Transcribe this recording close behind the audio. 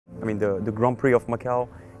mean, the Grand Prix of Macau,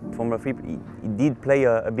 Formula 3, it did play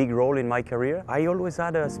a big role in my career. I always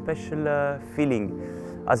had a special feeling.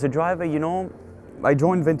 As a driver, you know, I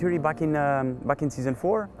joined Venturi back in season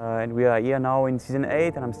 4, and we are here now in season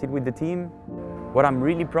 8, and I'm still with the team. What I'm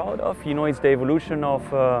really proud of, you know, is the evolution of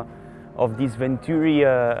this Venturi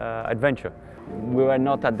adventure. We were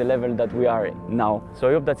not at the level that we are now. So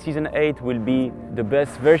I hope that season 8 will be the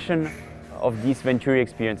best version of this Venturi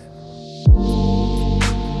experience.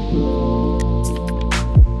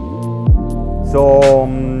 So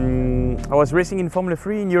I was racing in Formula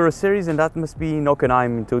 3 in Euro Series, and that must be in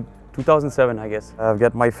Hockenheim in 2007, I guess. I've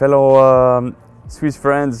got my fellow Swiss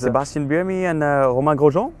friends, Sébastien Buemi and Romain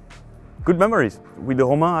Grosjean. Good memories. With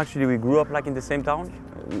Romain, actually, we grew up like in the same town.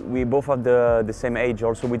 We both have the same age.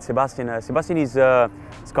 Also with Sébastien. Sébastien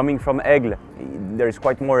is coming from Aigle. There is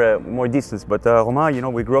quite more distance. But Romain, you know,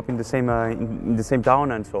 we grew up in the same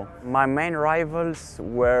town, and so my main rivals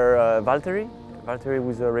were Valtteri. Valtteri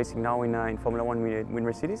was racing now in Formula 1 with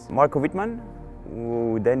Mercedes. Marco Wittmann,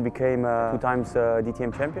 who then became 2 times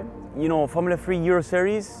DTM champion. You know, Formula 3 Euro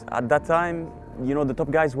Series at that time, you know, the top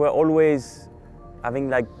guys were always having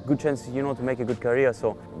like good chances, you know, to make a good career.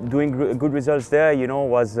 So doing good results there, you know,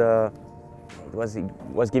 was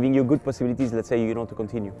giving you good possibilities, let's say, you know, to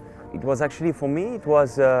continue. It was actually, for me, it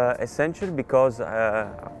was essential because,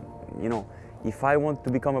 you know, if I want to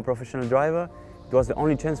become a professional driver, it was the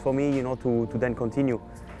only chance for me, you know, to then continue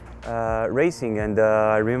racing. And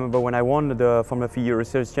I remember when I won the Formula 3 Euro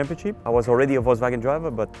Series Championship, I was already a Volkswagen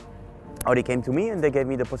driver, but Audi came to me and they gave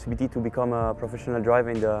me the possibility to become a professional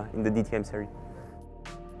driver in the DTM series.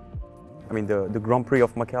 I mean, the Grand Prix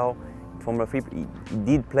of Macau, Formula 3, it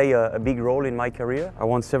did play a big role in my career. I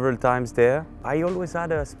won several times there. I always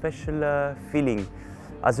had a special feeling.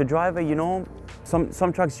 As a driver, you know,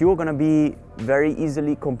 some tracks you're going to be very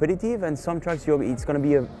easily competitive, and some tracks it's going to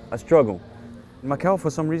be a struggle. In Macau, for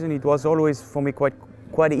some reason, it was always for me quite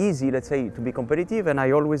easy, let's say, to be competitive, and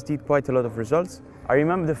I always did quite a lot of results. I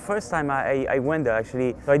remember the first time I went there,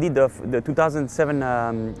 actually. So I did the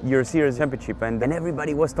 2007 Euro Series Championship, and then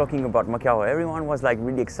everybody was talking about Macau. Everyone was like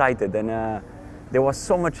really excited, and there was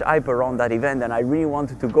so much hype around that event, and I really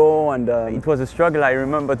wanted to go, and it was a struggle, I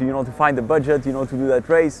remember, to find the budget, to do that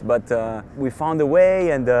race, but we found a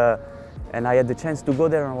way, and I had the chance to go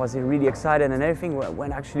there, and I was really excited, and everything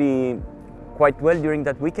went actually quite well during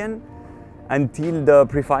that weekend until the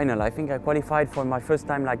pre-final. I think I qualified for my first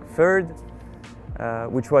time like 3rd,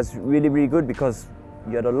 which was really good because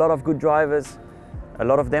you had a lot of good drivers. A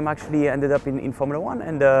lot of them actually ended up in Formula 1,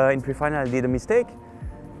 and in pre-final I did a mistake.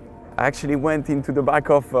 I actually went into the back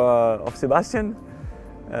of Sébastien.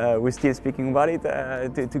 We're still speaking about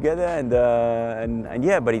it together, and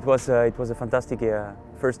yeah, but it was a fantastic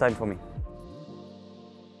first time for me.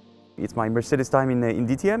 It's my Mercedes time in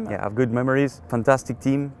DTM. Yeah, I have good memories, fantastic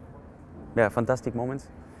team, yeah, fantastic moments.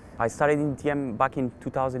 I started in DTM back in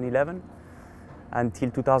 2011.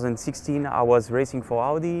 Until 2016, I was racing for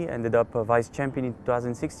Audi, ended up a vice champion in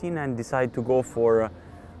 2016, and decided to go for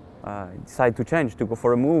to go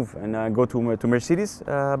for a move and go to Mercedes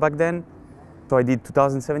back then. So I did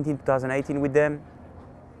 2017, 2018 with them.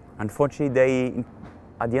 Unfortunately,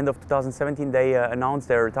 at the end of 2017, they announced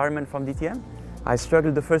their retirement from DTM. I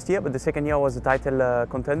struggled the first year, but the second year I was a title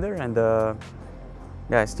contender, and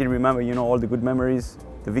yeah, I still remember, all the good memories,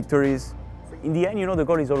 the victories. In the end, the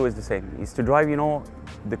goal is always the same. It's to drive,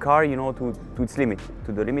 the car, to its limit,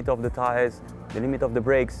 to the limit of the tires, the limit of the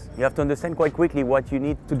brakes. You have to understand quite quickly what you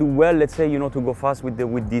need to do well, let's say, to go fast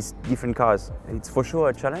with these different cars. It's for sure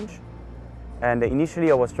a challenge. And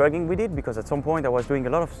initially I was struggling with it because at some point I was doing a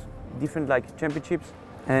lot of different championships,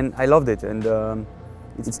 and I loved it. And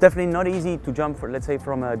it's definitely not easy to jump, let's say,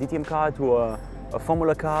 from a DTM car to a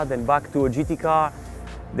Formula car, then back to a GT car.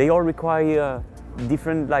 They all require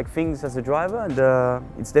different things as a driver, and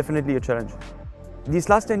it's definitely a challenge. These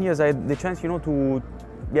last 10 years I had the chance, to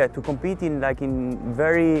compete in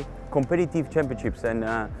very competitive championships, and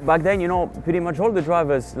back then, pretty much all the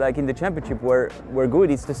drivers in the championship were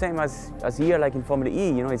good. It's the same as here in Formula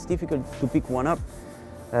E. It's difficult to pick one up.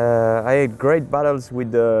 I had great battles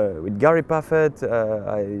with Gary Paffett.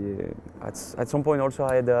 At some point also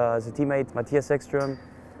I had as a teammate Matthias Ekström.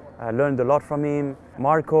 I learned a lot from him.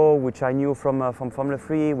 Marco, which I knew from Formula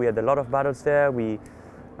 3, we had a lot of battles there. We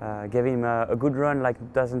gave him a good run,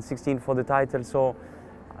 2016 for the title. So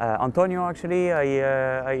Antonio, actually,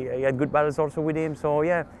 I had good battles also with him. So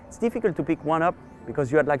yeah, it's difficult to pick one up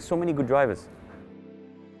because you had so many good drivers.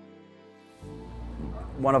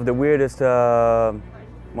 One of the weirdest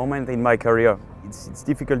moments in my career. It's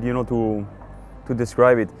difficult, to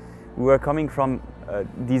describe it. We were coming from a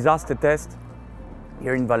disaster test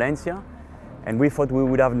here in Valencia, and we thought we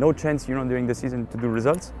would have no chance, you know, during the season to do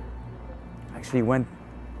results. Actually,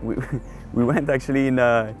 we went actually in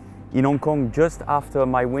Hong Kong just after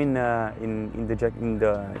my win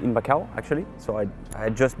in Macau, actually. So I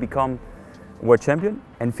had just become world champion,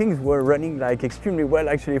 and things were running like extremely well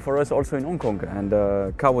actually for us also in Hong Kong, and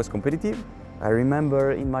the car was competitive. I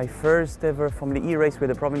remember in my first ever Formula E race with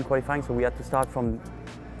the problem qualifying, so we had to start from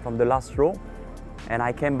the last row, and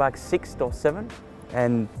I came back 6th or 7th.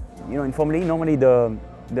 And you know, in Formula E normally the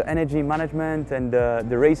energy management and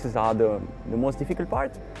the races are the most difficult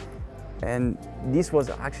part, and this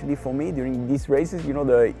was actually for me during these races, you know,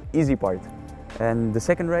 the easy part. And the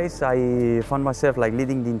second race I found myself like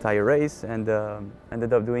leading the entire race, and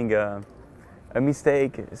ended up doing a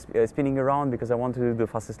mistake, spinning around because I wanted to do the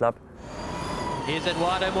fastest lap. Here's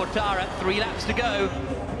Edoardo Mortara, 3 laps to go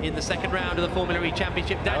in the second round of the Formula E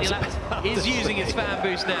Championship. Daniel is using his fan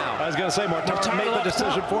boost now. I was going to say, Mortara made the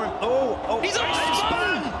decision for him. He's already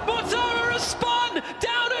spun! Mortara has spun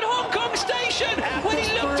down at Hong Kong Station when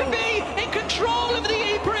he looked to be in control of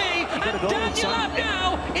the Prix. And Daniel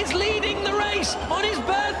now is leading the race on his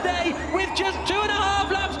birthday with just 2.5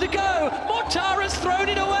 laps to go. Mortara's thrown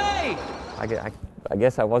it away. I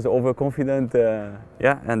guess I was overconfident,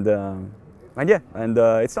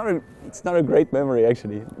 it's not a great memory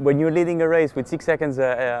actually. When you're leading a race with 6 seconds,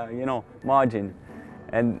 you know, margin,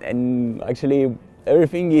 and actually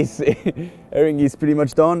everything is everything is pretty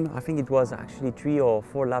much done. I think it was actually 3 or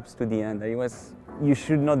 4 laps to the end. You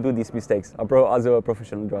should not do these mistakes as a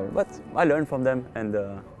professional driver, but I learned from them, and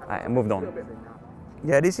I moved on.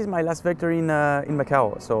 Yeah, this is my last victory in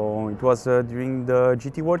Macau. So it was during the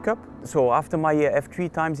GT World Cup. So after my F3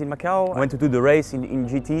 times in Macau, I went to do the race in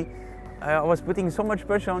GT. I was putting so much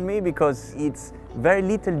pressure on me because it's very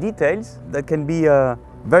little details that can be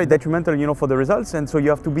very detrimental, you know, for the results. And so you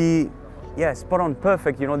have to be, yeah, spot on,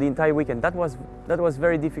 perfect, you know, the entire weekend. That was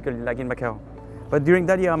very difficult, like in Macau. But during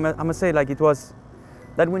that year, I must say, like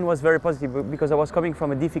that win was very positive because I was coming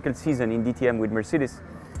from a difficult season in DTM with Mercedes,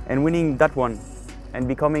 and winning that one and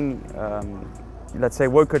becoming, let's say,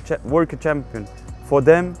 world champion for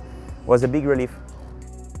them was a big relief.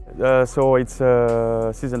 So it's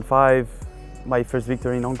season 5, my first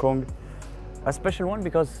victory in Hong Kong. A special one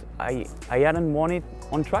because I hadn't won it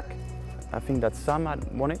on track. I think that Sam had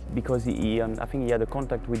won it because I think he had a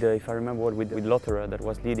contact with, if I remember well, with Lotterer that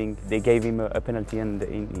was leading. They gave him a penalty, and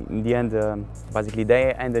in the end, basically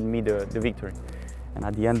they handed me the victory. And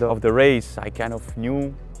at the end of the race, I kind of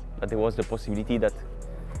knew that there was the possibility that,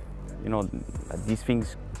 you know, that these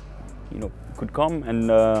things, you know, could come.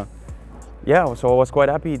 And yeah, so I was quite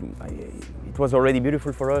happy. It was already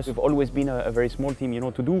beautiful for us. We've always been a very small team, you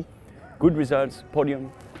know, to do good results.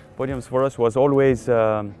 Podiums for us was always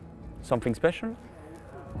something special.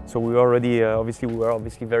 So we were already,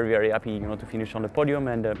 obviously very, very happy, you know, to finish on the podium,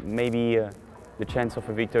 and maybe the chance of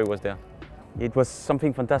a victory was there. It was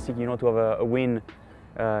something fantastic, you know, to have a win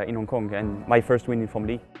in Hong Kong, and my first win in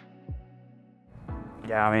Formula E.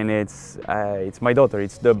 Yeah, I mean, it's my daughter.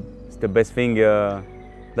 It's the best thing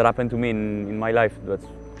that happened to me in my life.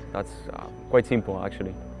 That's quite simple,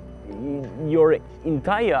 actually. Your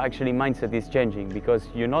entire mindset is changing because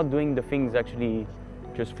you're not doing the things actually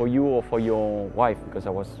just for you or for your wife, because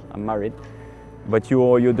I'm married, but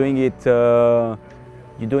you're doing it. You're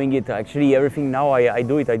doing it actually. Everything now I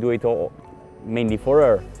do it all, mainly for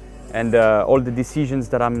her, and all the decisions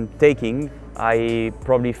that I'm taking, I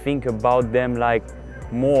probably think about them like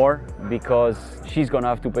more because she's gonna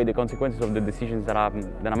have to pay the consequences of the decisions that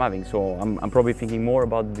I'm having. So I'm probably thinking more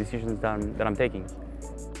about the decisions that I'm taking.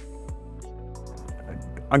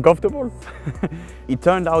 Uncomfortable. It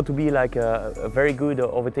turned out to be like a very good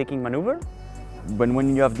overtaking maneuver.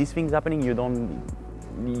 When you have these things happening, you don't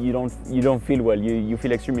feel well. You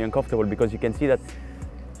feel extremely uncomfortable because you can see that.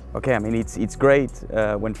 Okay, I mean it's great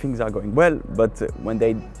when things are going well, but when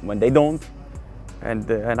they don't, and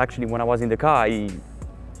actually when I was in the car,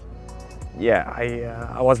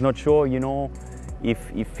 I was not sure, you know,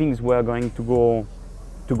 if things were going to go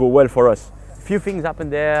well for us. Few things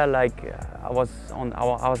happened there, like I was on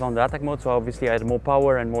the attack mode, so obviously I had more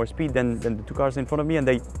power and more speed than the 2 cars in front of me, and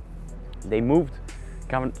they moved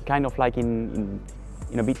kind of like in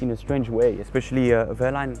a bit in a strange way, especially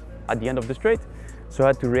Verline at the end of the straight. So I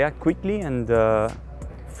had to react quickly, and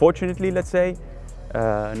fortunately, let's say,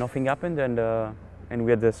 nothing happened, and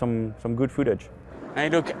we had some good footage.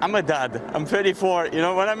 And look, I'm a dad. I'm 34. You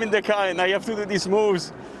know, when I'm in the car and I have to do these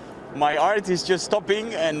moves, my heart is just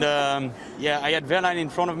stopping, and yeah, I had Verline in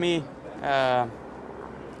front of me,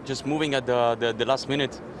 just moving at the last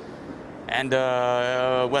minute, and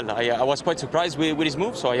well, I was quite surprised with his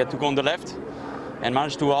move, so I had to go on the left, and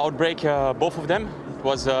managed to outbrake both of them. It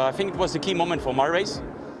was, I think it was the key moment for my race.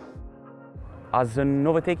 As an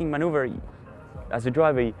overtaking maneuver, as a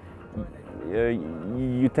driver,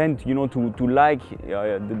 you tend, to like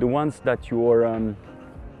the ones that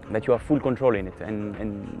you have full control in it,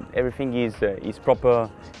 and everything is proper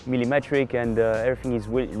millimetric, and everything is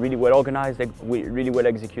really well organized, like, really well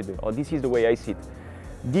executed. Or this is the way I see it.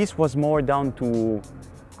 This was more down to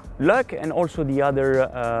luck, and also the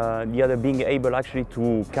other being able actually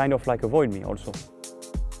to kind of like avoid me also.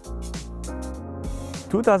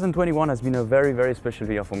 2021 has been a very, very special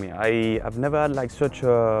year for me. I've never had like such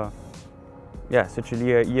a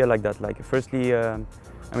year like that. Like, firstly, I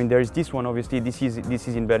mean, there is this one, obviously, this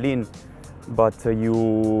is in Berlin, but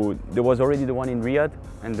there was already the one in Riyadh,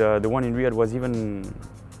 and the one in Riyadh was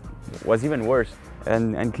even worse.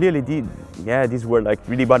 And clearly, these were like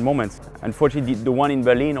really bad moments. Unfortunately, the one in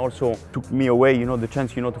Berlin also took me away, the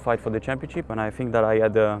chance, to fight for the championship, and I think that I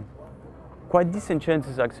had quite decent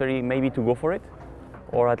chances actually, maybe to go for it,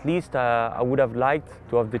 or at least I would have liked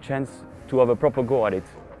to have the chance to have a proper go at it.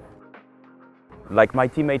 Like my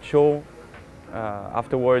teammates show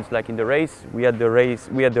afterwards, like in the race, we had the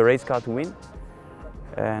race car to win,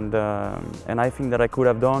 and I think that I could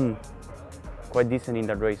have done quite decent in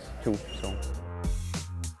that race too.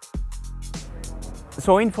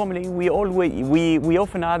 So in Formula E, we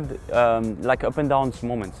often had like up and downs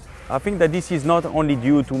moments. I think that this is not only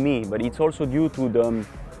due to me, but it's also due to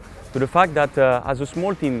the fact that as a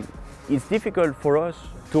small team, it's difficult for us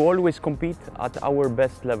to always compete at our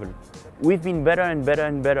best level. We've been better and better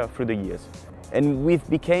and better through the years, and we've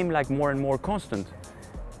became like more and more constant.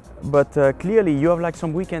 But clearly, you have like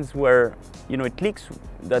some weekends where it clicks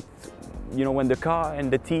that when the car and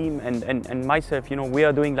the team and myself, we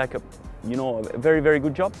are doing like a very, very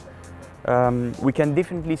good job. We can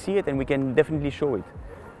definitely see it, and we can definitely show it.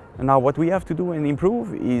 And now what we have to do and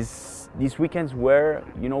improve is these weekends where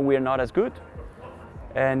we are not as good,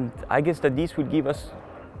 and I guess that this will give us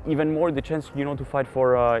even more the chance to fight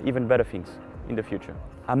for even better things in the future.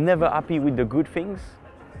 I'm never happy with the good things,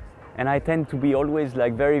 and I tend to be always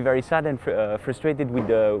like very, very sad and frustrated with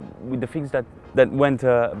the things that went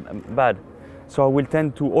bad. So I will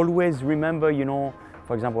tend to always remember,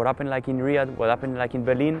 for example, what happened like in Riyadh, what happened like in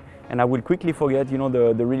Berlin, and I will quickly forget,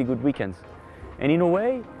 the really good weekends. And in a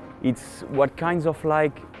way, it's what kinds of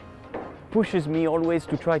like pushes me always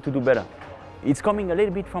to try to do better. It's coming a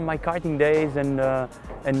little bit from my karting days,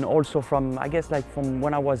 and also from, I guess, like from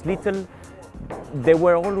when I was little. They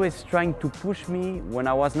were always trying to push me when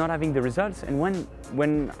I was not having the results, and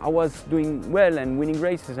when I was doing well and winning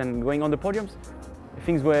races and going on the podiums,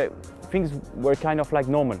 things were kind of like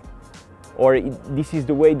normal, or this is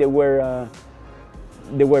the way they were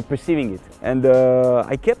perceiving it, and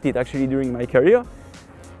I kept it actually during my career.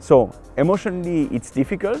 So emotionally, it's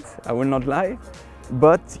difficult, I will not lie,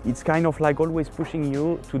 but it's kind of like always pushing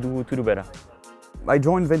you to do better. I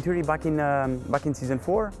joined Venturi back in season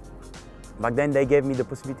 4. Back then they gave me the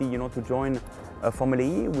possibility, to join Formula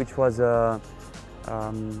E, which was a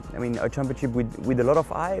championship with a lot of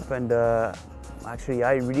hype, and actually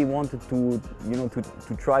I really wanted to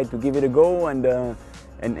try to give it a go and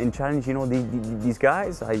challenge these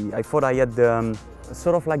guys. I thought I had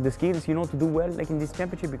sort of like the skills to do well like in this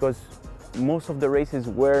championship, because most of the races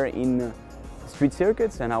were in street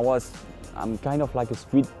circuits, and I'm kind of like a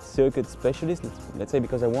street circuit specialist, let's say,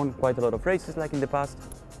 because I won quite a lot of races like in the past.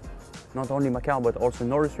 Not only Macau, but also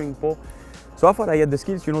Nürburgring, Po. So I thought I had the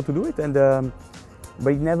skills, to do it, and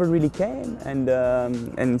but it never really came. And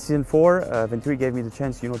in season 4, Venturi gave me the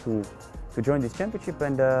chance, to join this championship,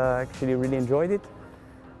 and actually really enjoyed it.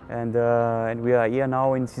 And we are here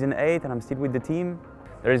now in season 8, and I'm still with the team.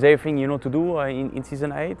 There is everything, to do in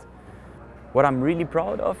season 8. What I'm really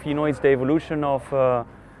proud of, is the evolution of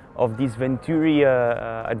this Venturi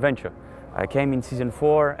adventure. I came in season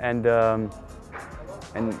 4, and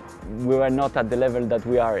we were not at the level that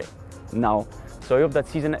we are now. So I hope that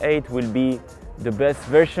season 8 will be the best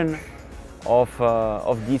version of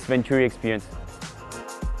this Venturi experience.